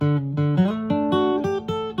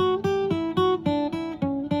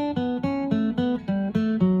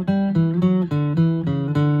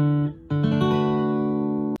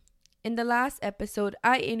last episode,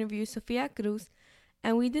 I interviewed Sofia Cruz,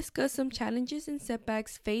 and we discussed some challenges and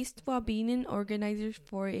setbacks faced while being an organizer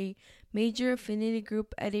for a major affinity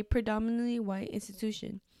group at a predominantly white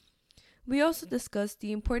institution. We also discussed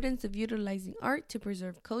the importance of utilizing art to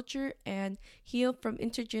preserve culture and heal from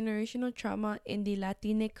intergenerational trauma in the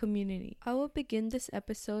Latinx community. I will begin this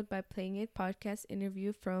episode by playing a podcast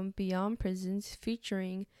interview from Beyond Prisons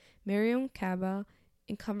featuring Marion Caba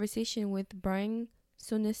in conversation with Brian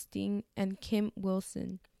Sonestein and Kim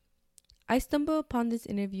Wilson. I stumbled upon this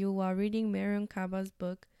interview while reading Marion Caba's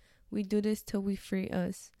book, We Do This Till We Free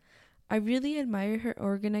Us. I really admire her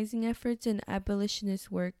organizing efforts and abolitionist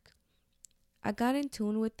work. I got in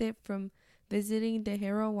tune with it from visiting the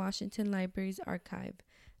Harold Washington Library's archive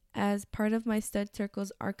as part of my Stud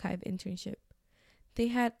Circle's archive internship. They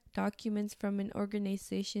had documents from an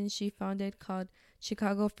organization she founded called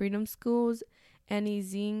Chicago Freedom Schools and a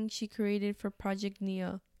zine she created for Project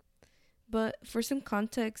Nia. But for some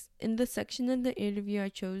context, in the section of the interview I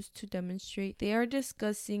chose to demonstrate, they are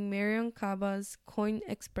discussing Marion Caba's coined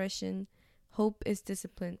expression, "Hope is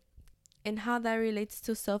discipline," and how that relates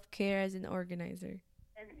to self-care as an organizer.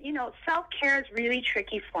 And, self-care is really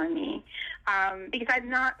tricky for me because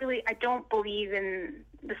I don't believe in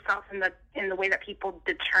the self in the way that people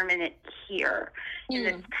determine it here in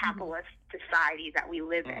this capitalist society that we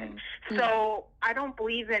live in. So I don't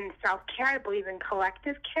believe in self-care. I believe in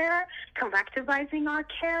collective care, collectivizing our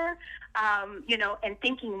care, and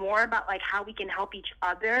thinking more about how we can help each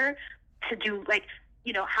other to do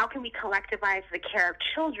how can we collectivize the care of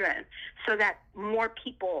children so that more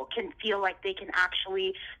people can feel like they can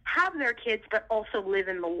actually have their kids but also live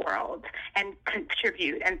in the world and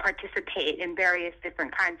contribute and participate in various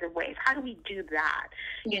different kinds of ways? How do we do that?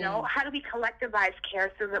 How do we collectivize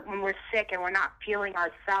care so that when we're sick and we're not feeling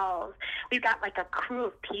ourselves, we've got a crew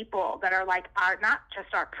of people that are our not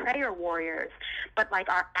just our prayer warriors, but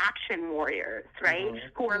our action warriors, right?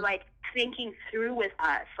 Who are thinking through with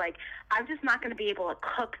us, I'm just not going to be able to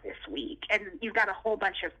cook this week. And you've got a whole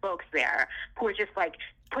bunch of folks there who are just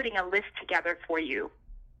putting a list together for you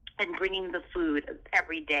and bringing the food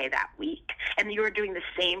every day that week. And you're doing the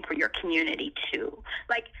same for your community too.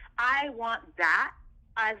 I want that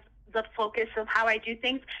as the focus of how I do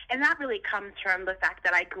things. And that really comes from the fact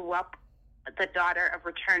that I grew up the daughter of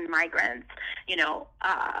returned migrants,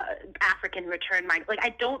 African returned migrants. I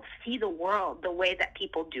don't see the world the way that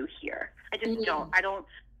people do here. I just don't. I don't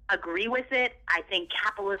agree with it. I think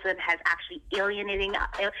capitalism has actually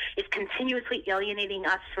is continuously alienating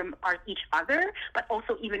us from each other, but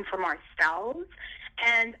also even from ourselves.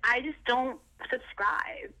 And I just don't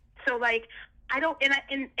subscribe. So I don't,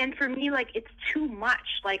 and for me, it's too much,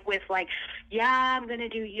 I'm going to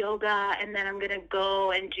do yoga and then I'm going to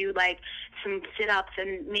go and do some sit-ups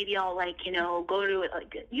and maybe I'll go to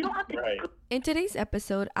it. You don't have to. Right. In today's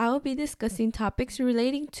episode, I will be discussing topics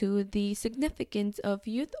relating to the significance of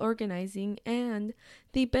youth organizing and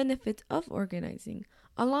the benefits of organizing,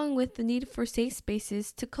 along with the need for safe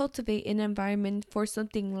spaces to cultivate an environment for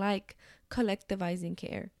something like collectivizing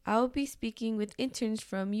care. I will be speaking with interns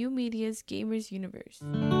from YOUmeedia's Gamers Universe.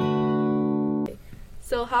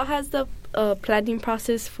 So how has the planning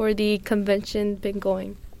process for the convention been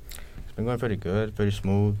going? It's been going pretty good, pretty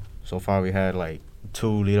smooth. So far we had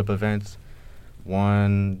 2 lead-up events.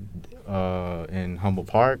 One in Humboldt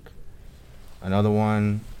Park. Another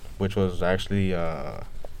one which was actually a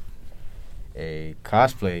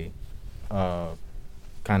cosplay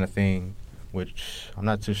kind of thing, which I'm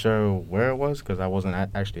not too sure where it was because I wasn't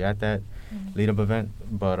actually at that lead-up event.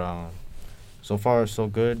 But so far, so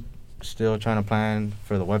good. Still trying to plan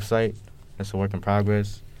for the website. It's a work in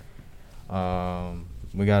progress.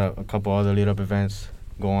 We got a couple other lead-up events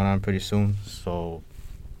going on pretty soon. So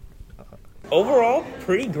overall,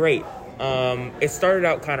 pretty great. It started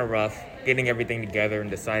out kind of rough, getting everything together and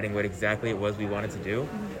deciding what exactly it was we wanted to do.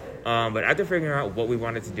 But after figuring out what we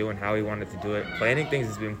wanted to do and how we wanted to do it, planning things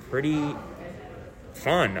has been pretty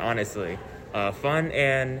fun, honestly. Fun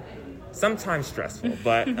and sometimes stressful.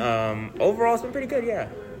 But overall, it's been pretty good, yeah.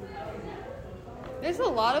 There's a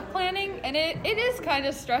lot of planning, and it is kind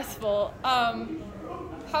of stressful.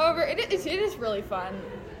 However, it is really fun.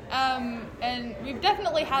 And we've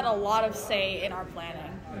definitely had a lot of say in our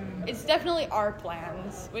planning. It's definitely our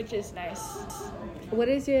plans, which is nice. What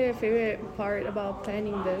is your favorite part about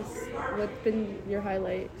planning this? What's been your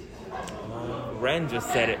highlight? Ren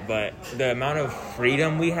just said it, but the amount of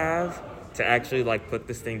freedom we have to actually put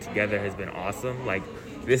this thing together has been awesome.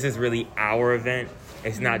 This is really our event.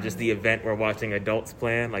 It's not just the event we're watching adults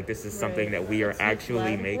plan. Like, this is something that we are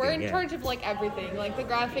actually making. We're in charge of like everything, like the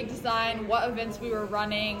graphic design, what events we were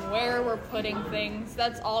running, where we're putting things.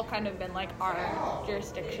 That's all kind of been like our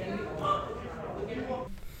jurisdiction.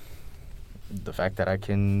 The fact that I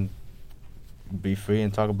can be free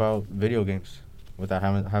and talk about video games without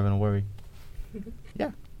having to worry. Yeah.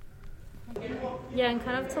 Yeah, and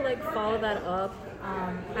kind of to like follow that up,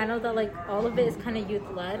 I know that like all of it is kind of youth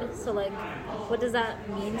led. So like, what does that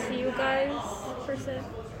mean to you guys per se?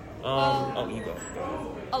 You go.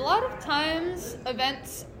 A lot of times,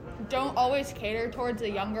 events don't always cater towards a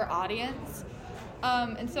younger audience,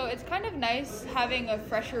 and so it's kind of nice having a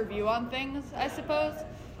fresher view on things, I suppose,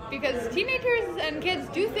 because teenagers and kids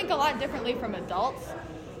do think a lot differently from adults.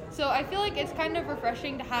 So I feel like it's kind of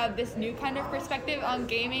refreshing to have this new kind of perspective on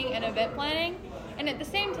gaming and event planning. And at the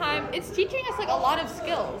same time, it's teaching us like a lot of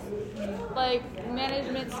skills, like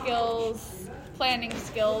management skills, planning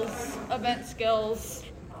skills, event skills.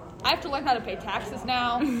 I have to learn how to pay taxes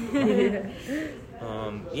now.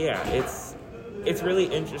 It's really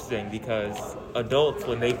interesting because adults,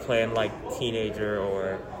 when they plan like teenager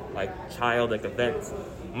or like child like events,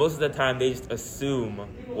 most of the time they just assume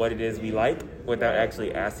what it is we like without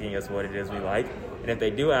actually asking us what it is we like. And if they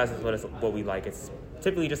do ask us what we like, it's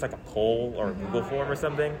typically just like a poll or a Google form or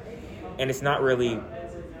something. And it's not really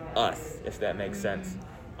us, if that makes sense.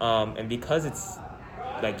 And because it's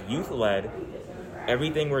like youth-led,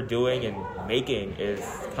 everything we're doing and making is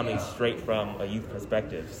coming straight from a youth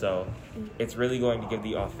perspective. So it's really going to give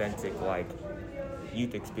the authentic like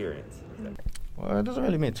youth experience. Well, it doesn't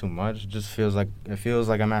really mean too much. It just feels like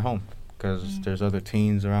I'm at home because there's other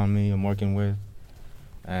teens around me I'm working with,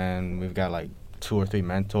 and we've got like 2 or 3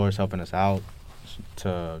 mentors helping us out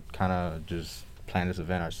to kind of just plan this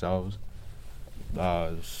event ourselves.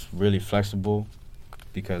 It's really flexible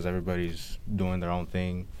because everybody's doing their own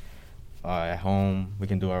thing at home. We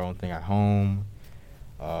can do our own thing at home,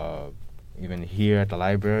 even here at the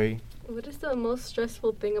library. What is the most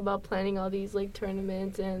stressful thing about planning all these like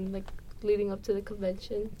tournaments and like leading up to the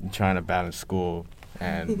convention? Trying to balance school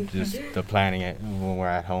and just the planning it when we're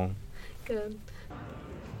at home. Good.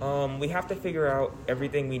 We have to figure out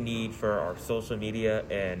everything we need for our social media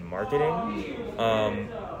and marketing.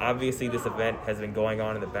 Obviously, this event has been going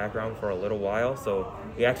on in the background for a little while, so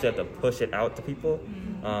we actually have to push it out to people.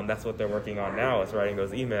 That's what they're working on now, is writing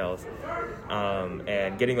those emails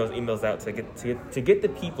and getting those emails out to get the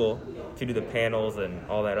people to do the panels and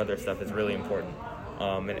all that other stuff is really important.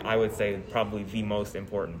 And I would say probably the most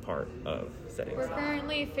important part of setting. We're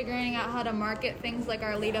currently figuring out how to market things like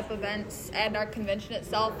our lead-up events and our convention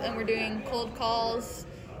itself, and we're doing cold calls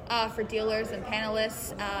for dealers and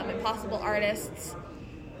panelists and possible artists.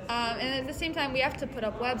 And at the same time, we have to put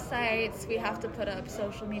up websites, we have to put up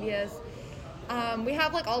social medias. We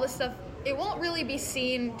have like all this stuff. It won't really be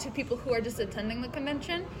seen to people who are just attending the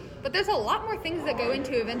convention, but there's a lot more things that go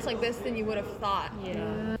into events like this than you would have thought.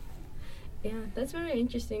 Yeah, that's very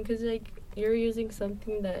interesting because like you're using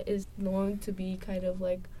something that is known to be kind of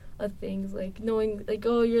like a thing, like knowing like,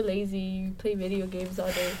 oh, you're lazy, you play video games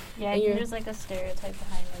all day. Yeah, and there's like a stereotype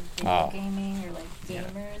behind like video gaming or like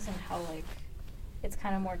gamers and how like it's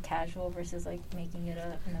kind of more casual versus like making it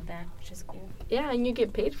an event, which is cool. Yeah, and you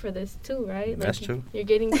get paid for this too, right? That's like, true. You're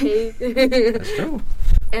getting paid. That's true.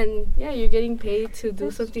 And yeah, you're getting paid to do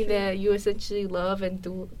something that you essentially love and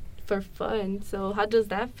do for fun. So how does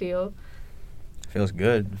that feel? Feels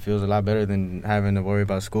good. Feels a lot better than having to worry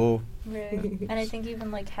about school. Right. And I think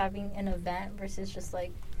even like having an event versus just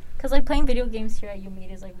like, because like playing video games here at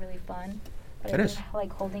UMeet is like really fun. But I think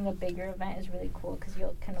like holding a bigger event is really cool because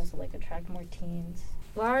you can also like attract more teens.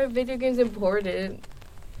 Why are video games important?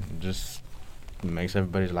 It just makes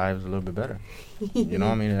everybody's lives a little bit better. You know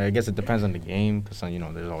what I mean? I guess it depends on the game because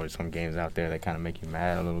there's always some games out there that kind of make you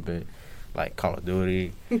mad a little bit, like Call of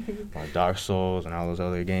Duty or Dark Souls and all those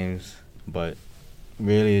other games. But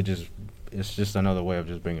really, it's just another way of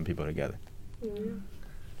just bringing people together. In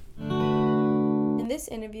this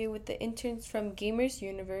interview with the interns from Gamers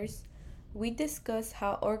Universe, we discuss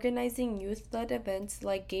how organizing youth-led events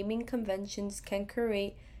like gaming conventions can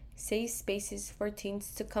create safe spaces for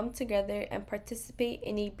teens to come together and participate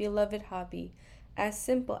in a beloved hobby, as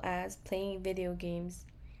simple as playing video games.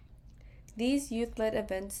 These youth-led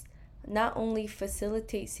events not only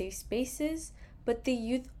facilitate safe spaces, but the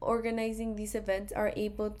youth organizing these events are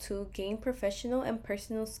able to gain professional and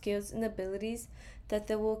personal skills and abilities that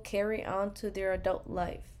they will carry on to their adult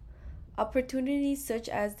life. Opportunities such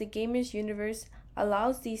as the Gamers Universe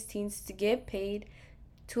allows these teens to get paid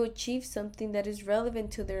to achieve something that is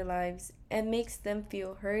relevant to their lives and makes them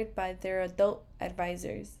feel heard by their adult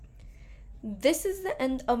advisors. This is the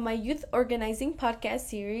end of my youth organizing podcast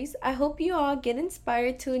series. I hope you all get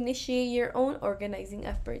inspired to initiate your own organizing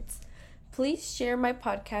efforts. Please share my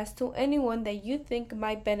podcast to anyone that you think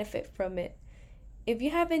might benefit from it. If you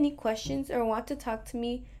have any questions or want to talk to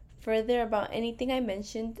me further about anything I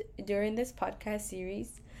mentioned during this podcast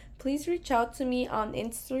series, please reach out to me on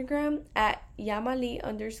Instagram at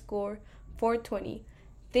yamali_420.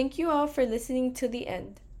 Thank you all for listening to the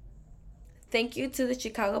end. Thank you to the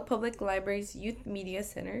Chicago Public Library's Youth Media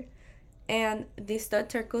Center and the Stud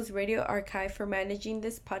Turcos Radio Archive for managing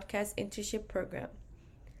this podcast internship program.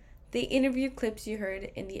 The interview clips you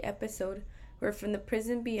heard in the episode were from the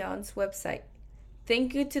Prison Beyond's website.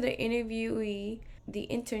 Thank you to the interviewee, the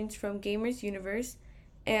interns from Gamers Universe,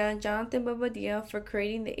 and Jonathan Babadia for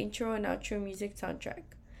creating the intro and outro music soundtrack.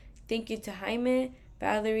 Thank you to Jaime,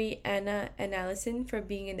 Valerie, Anna, and Allison for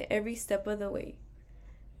being in every step of the way.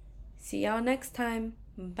 See y'all next time.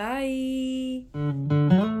 Bye!